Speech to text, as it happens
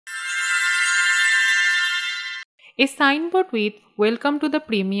A signboard with "Welcome to the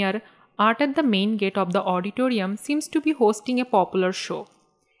premiere" art at the main gate of the auditorium seems to be hosting a popular show.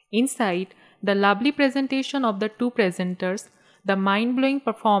 Inside, the lovely presentation of the two presenters, the mind-blowing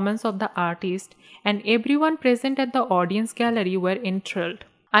performance of the artist, and everyone present at the audience gallery were enthralled.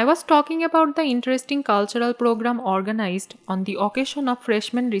 I was talking about the interesting cultural program organized on the occasion of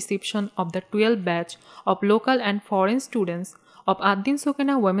freshman reception of the 12th batch of local and foreign students of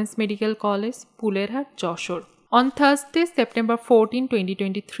Sakina Women's Medical College, Pulerhat, Jashore. On Thursday, September 14,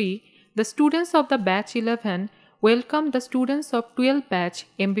 2023, the students of the batch 11 welcomed the students of 12th batch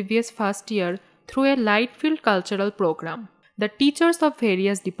MBBS first year through a light-filled cultural program. The teachers of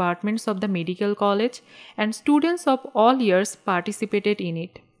various departments of the medical college and students of all years participated in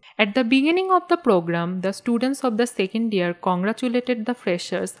it. At the beginning of the program, the students of the second year congratulated the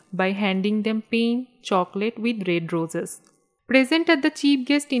freshers by handing them pen, chocolate with red roses. Present as the chief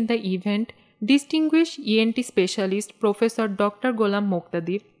guest in the event, distinguished ENT specialist Professor Dr. Ghulam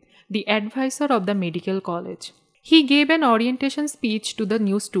Muqtadir, the advisor of the medical college. He gave an orientation speech to the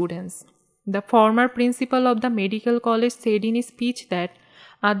new students. The former principal of the medical college said in his speech that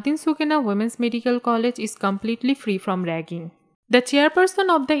Sakina Women's Medical College is completely free from ragging. The chairperson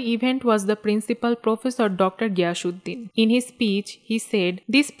of the event was the principal, Professor Dr. Gyasuddin. In his speech, he said,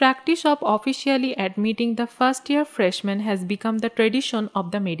 "This practice of officially admitting the first-year freshmen has become the tradition of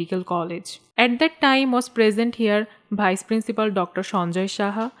the medical college." At that time was present here Vice Principal Dr. Sanjay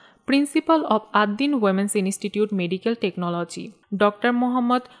Saha, Principal of Ad-Din Women's Institute Medical Technology, Dr.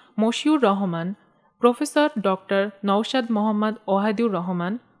 Muhammad Moshiur Rahman, Professor Dr. Naushad Muhammad Ohadur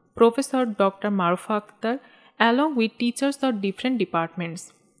Rahman, Professor Dr. Marufa Akhtar, along with teachers of different departments,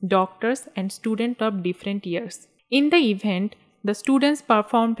 doctors and students of different years. In the event, the students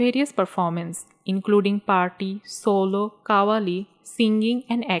performed various performances, including party, solo, qawwali, singing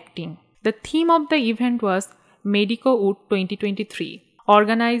and acting. The theme of the event was Medecowood 2023.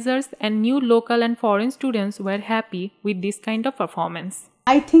 Organizers and new local and foreign students were happy with this kind of performance.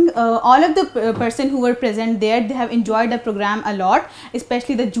 I think all of the person who were present there, they have enjoyed the program a lot,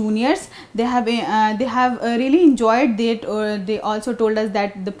 especially the juniors. They have really enjoyed it. They also told us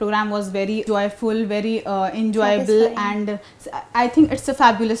that the program was very joyful, very enjoyable, and I think it's a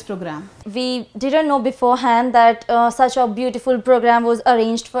fabulous program. We didn't know beforehand that such a beautiful program was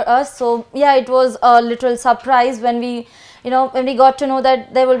arranged for us. So yeah, it was a little surprise when we got to know that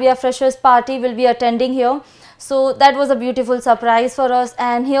there will be a freshers party will be attending here. So that was a beautiful surprise for us.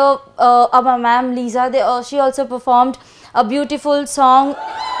 And here our ma'am Lisa, she also performed a beautiful song